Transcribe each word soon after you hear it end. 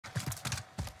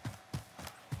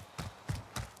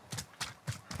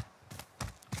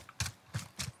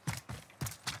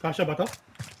Kasha ba to?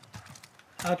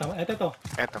 Ah, tama. Ito.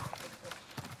 Eto.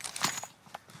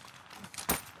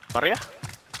 Barya?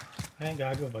 Ayan,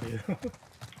 gago. Baril.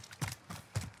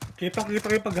 Kita kayo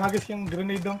paghagis yung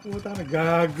grenade ng puta na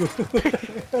gago.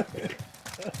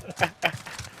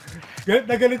 Galit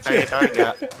na galit siya.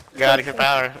 Galing sa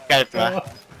tower. Galit ba?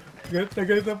 Galit na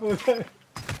galit na puta.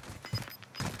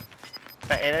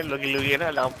 Lugi-lugi na.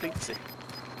 Wala akong plates eh.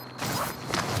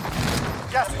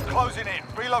 Gas is closing in.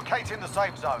 Relocating the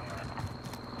safe zone.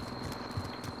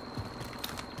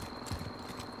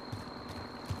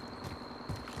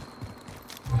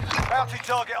 Bounty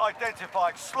target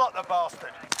identified. Slot the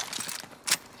bastard.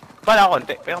 Bala ako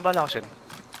konti. Pero bala ako siya.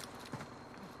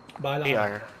 Bahala ka.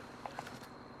 AR.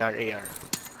 AR.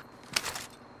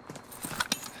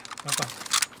 Apa?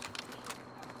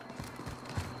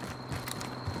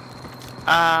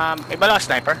 May bala ka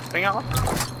sniper. Tingnan ako.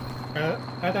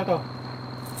 Ito.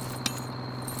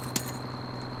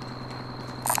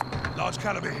 Large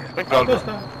caliber here. Wait, gold.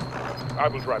 I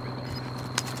will drive it.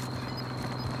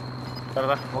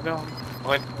 Tara. Huwag na.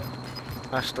 Okay.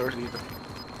 Stores dito.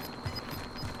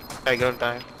 Ground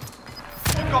tayo.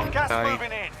 We've got gas Sorry.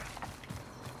 moving in.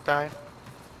 Tayo.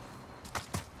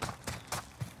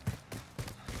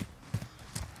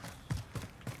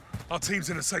 Our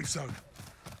team's in a safe zone.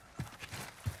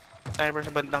 Sniper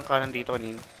sa bandang kanan dito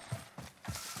kanina.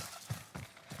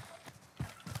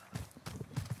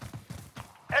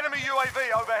 Enemy UAV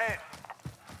overhead.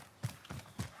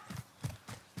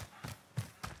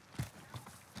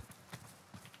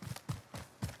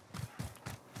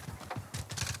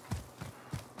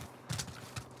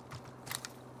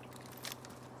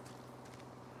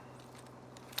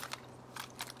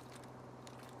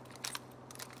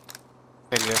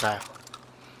 Pwede tayo.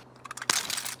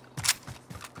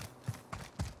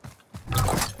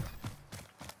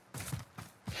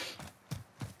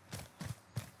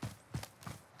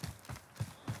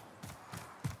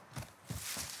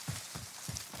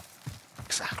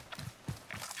 Isa.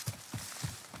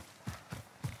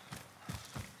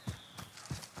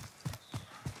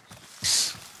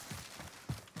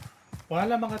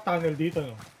 Wala mga tunnel dito,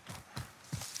 no?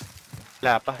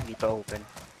 Wala pa. Hindi pa open.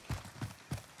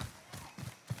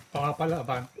 Baka pala,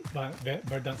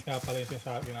 bird dance nga pala yung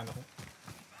sinasabi ng ano ko.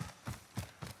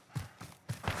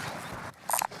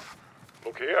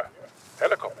 Look here.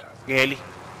 Helicopter. Geli.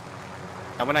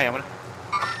 Yaman na.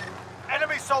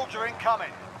 Enemy soldier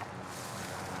incoming.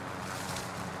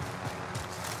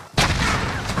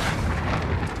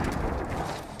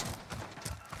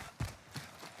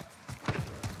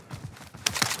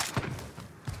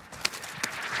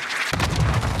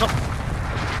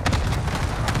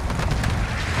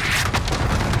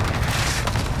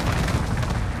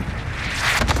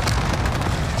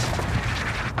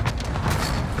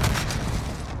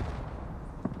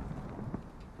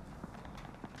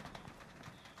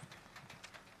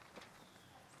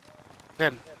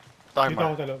 Yan. Ito Dito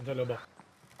ako sa loob ako.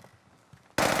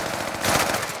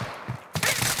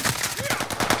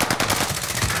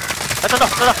 Ito.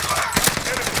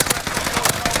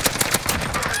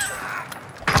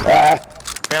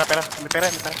 Pera. May pera.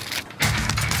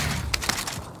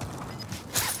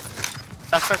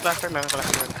 Cluster. Meron pala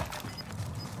sila.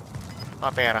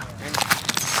 Mga pera. Ayun.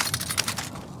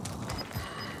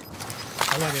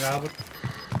 Wala, hindi nakabot.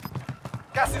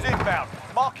 Gas is inbound.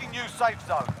 Marking new safe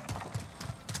zone.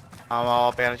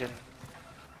 Mga pera dyan.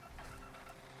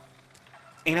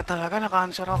 Ina talaga,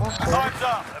 naka-answer ako. Time's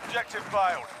up. Objective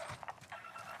failed.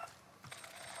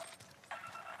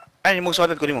 Ay, yung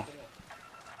magsulat ko mo.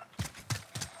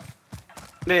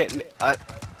 Hindi.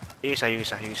 Isa. Hindi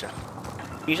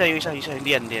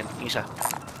yan. Isa.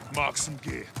 Mark some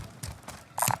gear.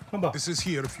 Ano ba? This is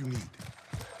here if you need.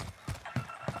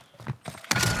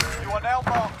 You are now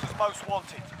marked as most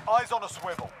wanted. Eyes on a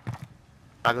swivel.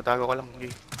 Tago ko lang.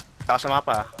 Saka sa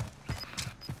mapa.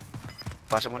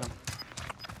 Pasa mo lang.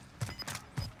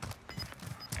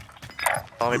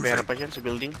 May pera pa dyan sa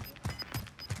building.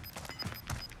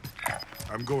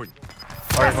 I'm going.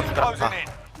 Or Gas is closing in.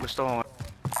 Gusto mo.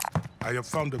 I have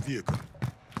found a vehicle.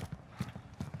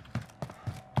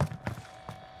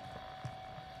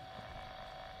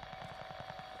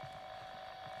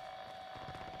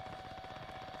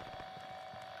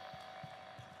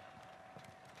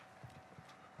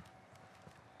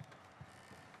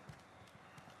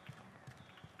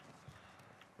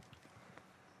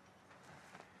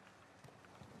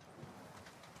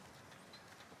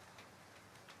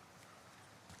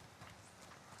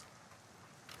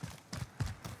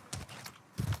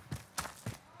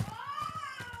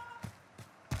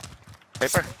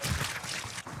 Paper.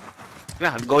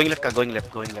 Going left.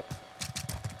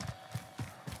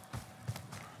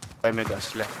 Okay,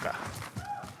 Midas. Left ka.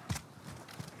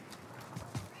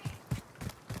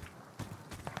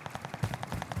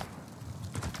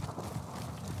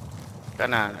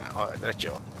 Kanan. O,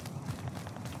 diretso.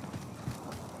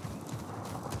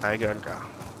 Tiger ka.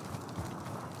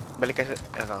 Balik ka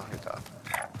sa... Ito.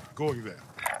 Going there.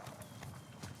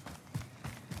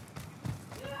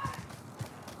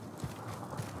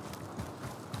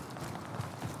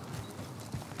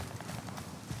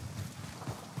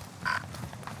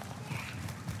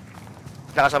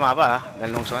 Nakasama pa ha,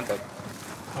 dahil nung suwantag.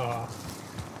 Oo.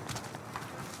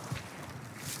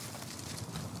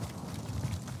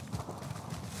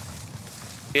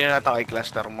 Hindi na natin kay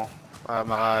cluster mo. Para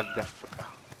maka-def ka.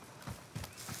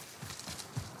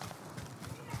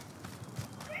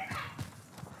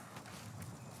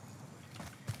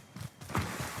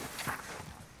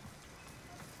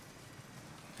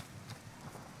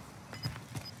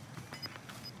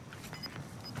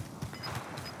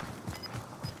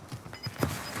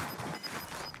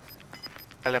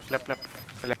 Left.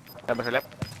 Labas sa left.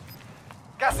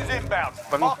 Gas is inbound.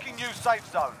 Marking new safe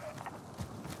zone.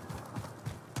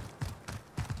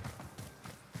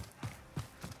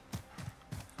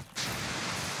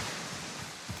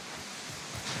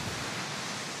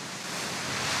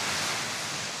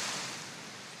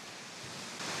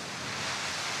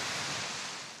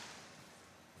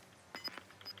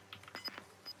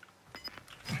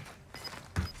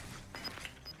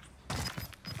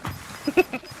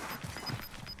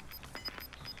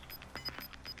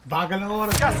 Bagal ng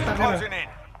oras. Gas is Tangina. closing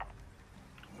in.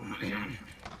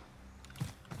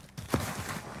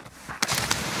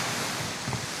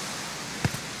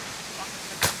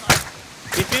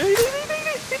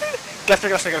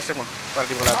 Cluster mo. Para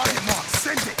di mo lang. Target mark,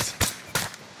 send it!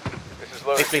 This is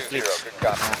loadout Please. 2-0. Good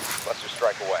copy. Buster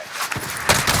strike away.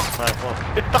 Takbo!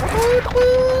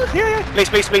 Yeah.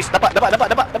 Place. Dapa.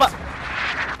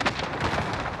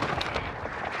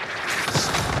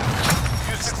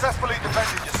 You successfully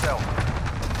defended yourself.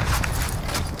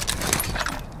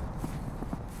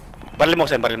 Baril mo,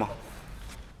 Sen. Wala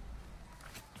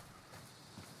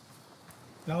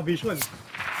akong visual.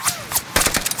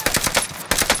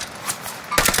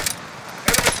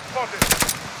 Enemy spotted!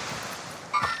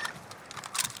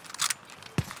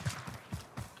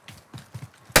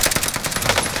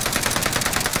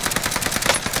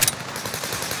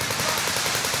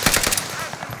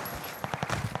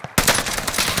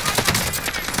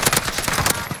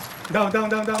 Down. 10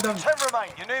 remain.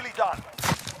 You're nearly done.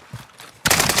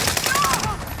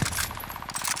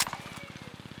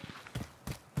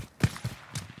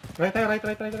 Right.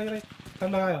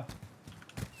 Saan ba kayo?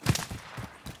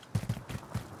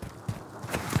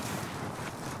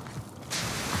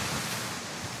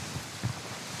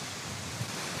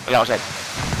 Wala ako, Sen.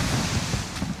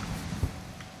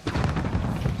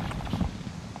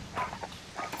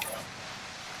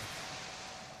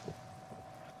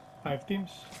 Five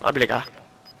teams. Makabili ka?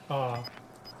 Oo.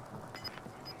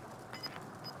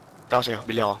 Ito ako sa'yo.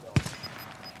 Bili ako.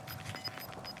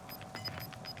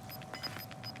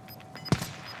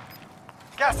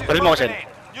 Gas is Baril mo, moving Sen. in.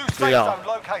 New safe Yeah. zone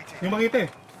located. Yung makita eh.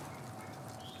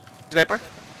 Sniper?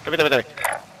 Tabi.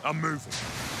 I'm moving.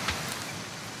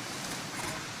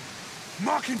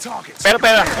 Marking targets.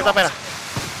 Pera. Ito, pera.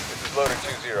 This is loadout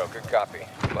 2-0. Good copy.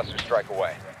 Buster strike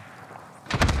away.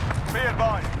 Be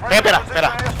advised. Pera.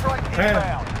 Airstrike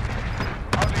inbound.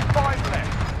 Only 5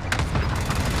 left.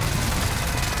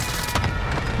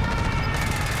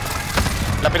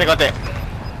 Lapit na konti.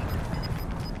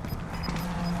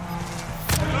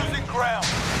 You're losing ground.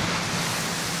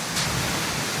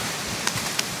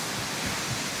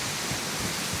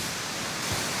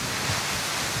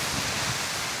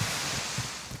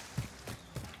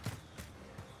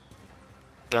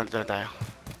 Dito tayo.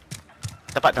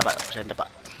 Tapat. Sen, tapat.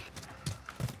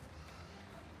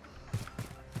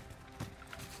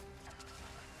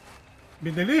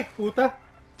 Binili, puta.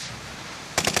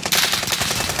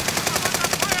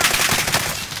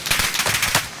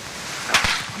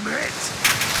 I'm hit!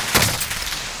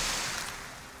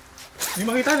 Yung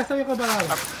makita, nasa yung kabahan.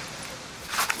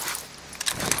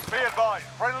 Be advised.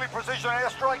 Friendly precision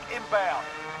airstrike inbound.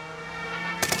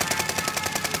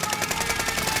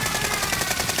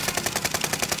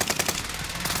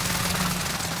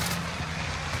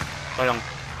 Tolong.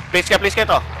 Please ka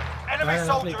to. Enemy Ayan,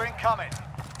 soldier please. incoming.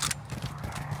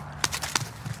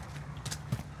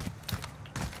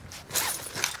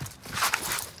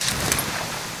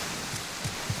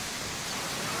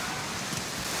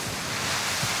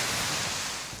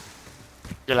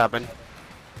 Laban.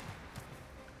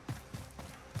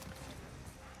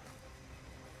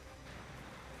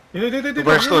 Dito.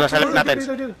 Burst to, nasa left natin.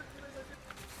 Dito.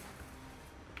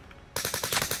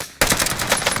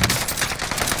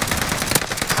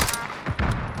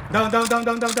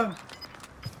 Down.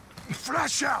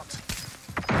 Flash out!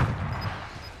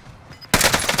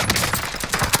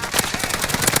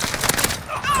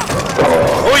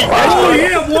 Uy! Oh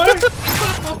yeah, boy!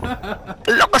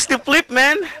 Lakas ni Flip,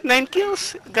 man! 9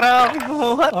 kills! Grabe,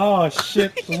 bumuhat! Oh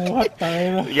shit, tumuhat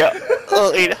tayo na. Yeah.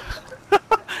 Oh, eh.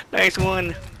 Nice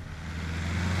one.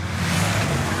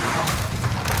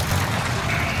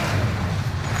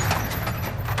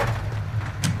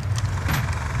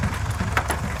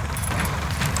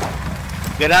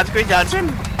 Ganaan ko yung Johnson.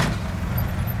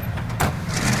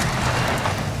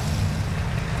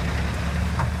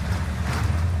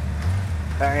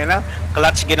 Tangin na,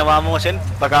 clutch ginawa mo kasi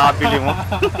pagkakabili mo.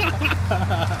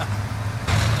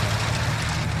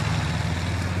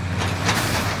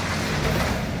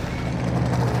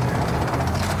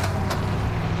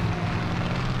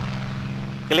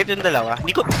 Galit yung dalawa.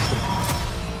 Hindi ko...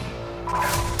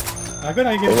 Ako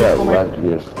nakikinig Yeah, ko may lucky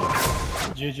as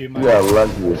GG man. yeah,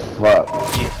 lucky as fuck.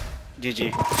 GG.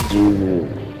 GG.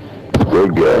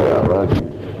 Good game, lucky.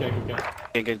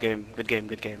 Good game.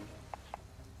 Good game.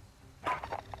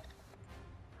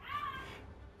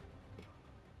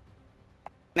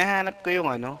 Nahanap ko yung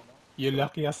ano. You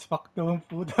lucky as fuck daw ang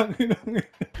putang ina.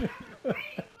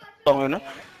 Tong ano?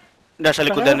 Nasa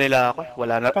likodan nila ako.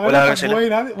 Wala na sila.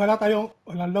 Natin, wala tayong,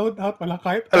 walang loadout, walang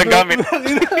kahit. Walang gamit.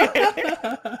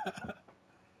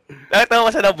 Nakita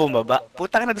ko sa na bumaba.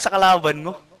 Putang na doon sa kalaban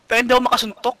mo. Pero hindi ako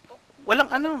makasuntok. Walang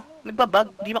ano. Nagbabag.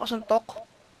 Hindi makasuntok.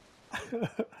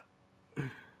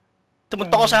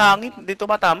 Tumuntok ko sa hangin. Hindi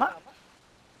tumatama.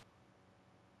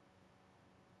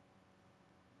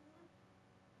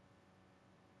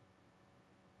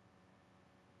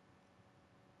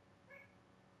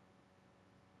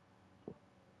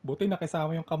 Buti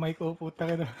nakisama yung kamay ko,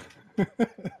 putang ina.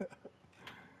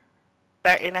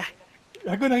 Tain na.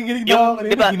 Ako nakikinig Yung, na ako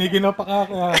kanina, diba? giniginaw pa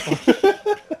ako.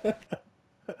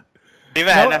 Di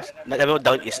ba?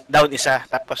 Down isa.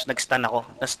 Tapos nag-stun ako.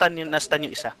 Na-stun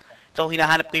yung isa. So,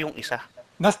 hinahanap ko yung isa.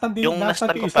 Nastan din, Yung nastan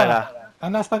nastan ko ko isa. pala.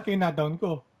 Ang nastan ko yung na-down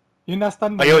ko. Yung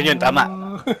nastan mo. Ayun, yun, tama.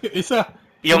 Isa.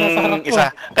 Yung nasa harap ko. isa.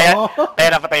 Kaya, Oo. kaya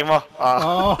napatay mo. Oo.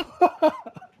 Oo.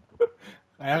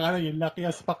 Kaya nga yung lucky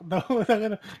as fuck daw.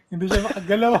 Hindi siya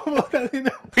makagalaw.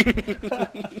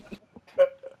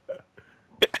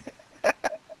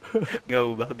 Bingaw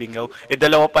ba? Bingaw. Eh,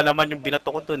 dalawa pa naman yung binato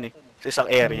ko dun eh. Sa isang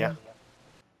area.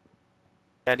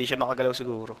 Kaya di siya makagalaw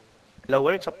siguro.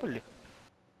 Dalawa yun sa pool eh.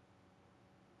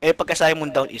 Eh, pagkasaya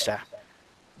mong down isa,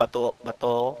 bato,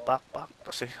 pak.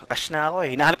 Kasi rush na ako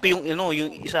eh. Hinahanap ko yung,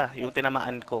 yung isa, yung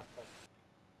tinamaan ko.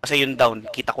 Kasi yung down,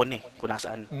 kita ko na eh, kung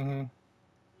nasaan. Mhm.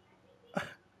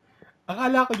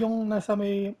 Akala ko yung nasa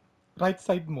may right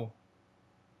side mo.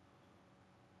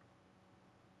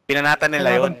 Pinanatan nila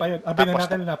yun. Pa yun.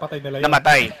 Binanatan nila, patay nila yun.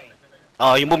 Namatay.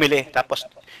 Oh, yung bumili. Tapos,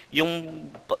 yung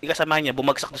ikasama niya,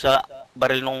 bumagsak sa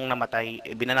baril nung namatay.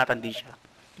 Eh, binanatan din siya.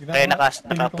 Kaya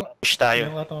naka-push tayo.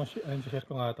 Share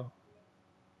ko nga to.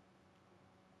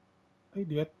 Ay,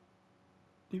 di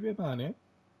ba na ano yun?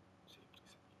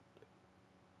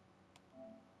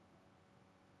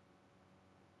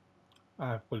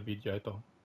 Full video ito.